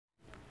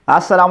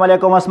Assalamu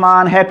alaikum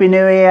Osman, Happy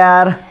New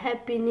Year.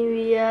 Happy New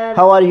Year.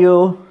 How are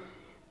you?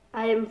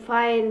 I am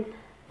fine.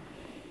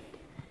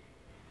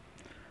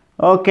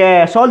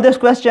 Okay, solve this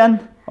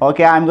question.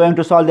 Okay, I'm going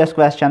to solve this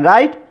question,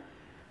 right?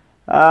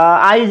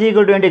 I is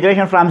equal to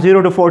integration from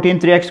 0 to 14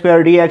 3x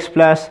square dx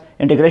plus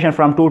integration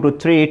from 2 to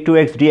 3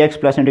 2x dx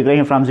plus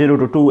integration from 0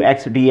 to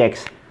 2x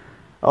dx.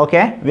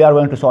 Okay, we are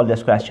going to solve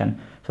this question.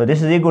 So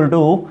this is equal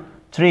to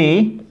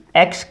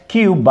 3x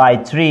cubed by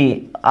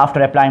 3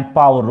 after applying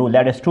power rule,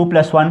 that is 2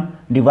 plus 1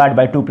 divided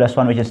by 2 plus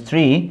 1, which is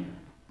 3,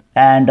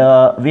 and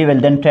we will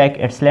then take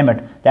its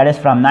limit, that is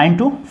from 9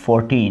 to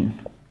 14.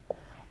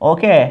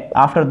 Okay,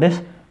 after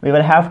this we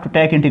will have to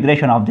take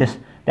integration of this,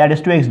 that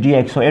is 2x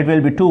dx, so it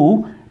will be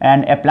 2,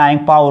 and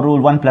applying power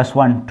rule 1 plus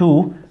 1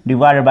 2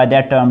 divided by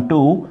that term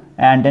 2,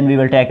 and then we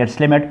will take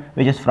its limit,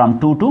 which is from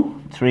 2 to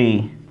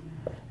 3,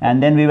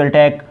 and then we will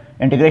take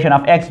integration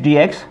of x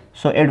dx,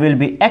 so it will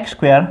be x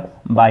square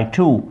by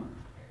 2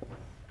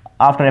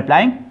 after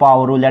applying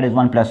power rule, that is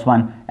 1 plus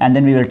 1, and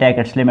then we will take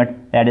its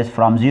limit, that is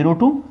from 0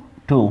 to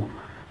 2.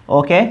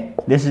 Okay,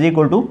 this is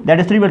equal to,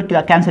 that is 3 will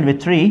cancel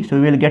with 3, so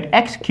we will get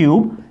x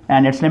cube,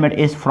 and its limit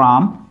is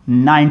from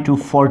 9 to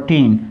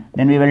 14.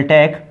 Then we will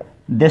take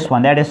this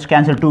one, that is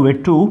cancel 2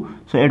 with 2,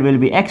 so it will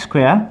be x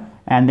square,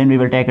 and then we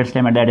will take its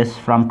limit, that is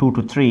from 2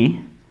 to 3,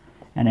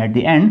 and at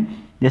the end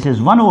this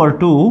is 1 over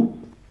 2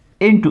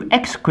 into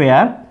x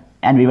square,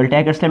 and we will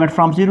take its limit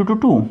from 0 to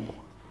 2.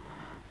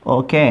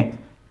 Okay,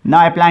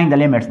 now applying the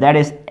limits, that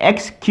is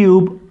x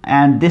cube,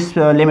 and this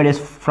limit is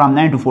from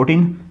 9 to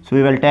 14, so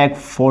we will take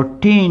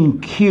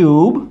 14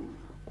 cube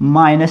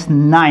minus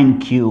 9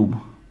 cube,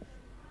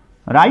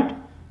 right?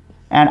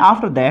 And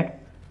after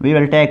that we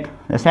will take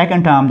the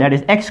second term, that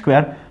is x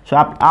square, so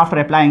after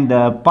applying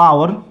the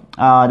power,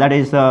 that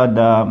is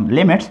the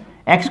limits,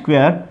 x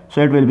square,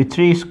 so it will be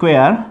 3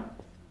 square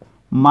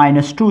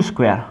minus 2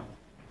 square,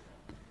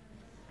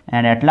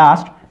 and at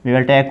last we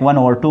will take 1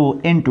 over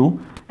 2 into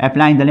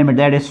applying the limit,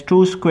 that is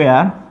 2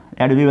 square,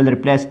 and we will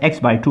replace x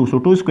by 2, so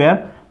 2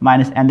 square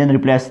minus, and then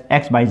replace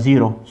x by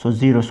 0, so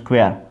 0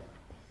 square.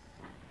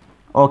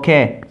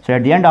 Okay, so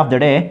at the end of the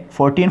day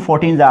 14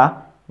 14s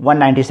are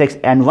 196,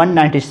 and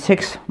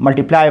 196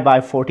 multiplied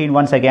by 14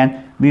 once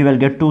again, we will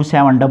get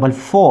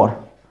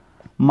 2744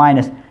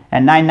 minus,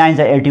 and 9 9s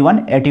are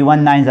 81,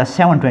 81 9s are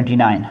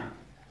 729,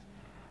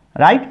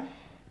 right?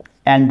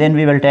 And then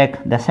we will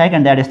take the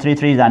second, that is 3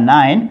 3s are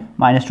 9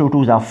 minus 2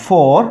 2s are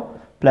 4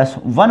 plus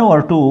 1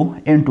 over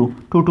 2 into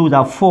 2 2s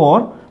are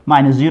 4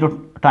 minus 0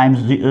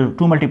 times 2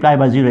 multiplied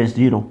by 0 is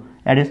 0,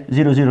 that is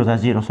 0 0s are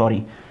 0,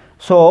 sorry.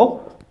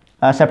 So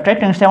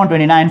subtracting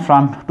 729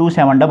 from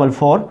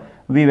 2744,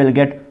 we will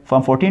get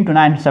from 14 to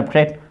 9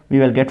 subtract, we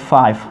will get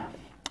 5,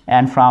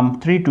 and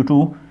from 3 to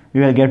 2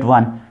 we will get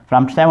 1,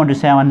 from 7 to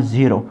 7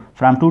 0,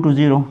 from 2 to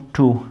 0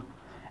 2,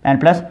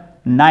 and plus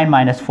 9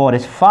 minus 4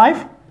 is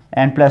 5,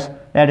 and plus,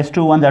 that is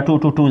 2 1s are 2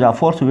 2 2s are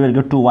 4, so we will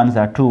get 2 1s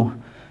are 2.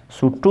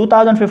 So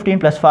 2015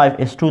 plus 5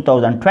 is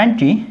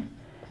 2020,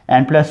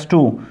 and plus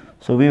 2,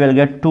 so we will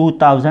get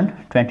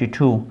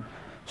 2022.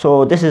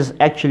 So this is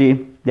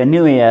actually the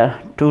new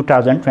year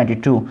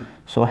 2022.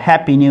 So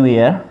Happy New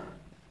Year.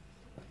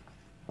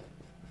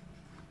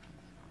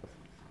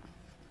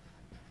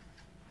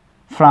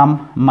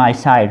 From my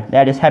side,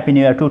 that is Happy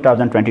New Year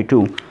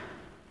 2022.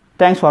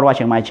 Thanks for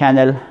watching my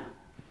channel.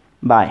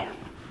 Bye.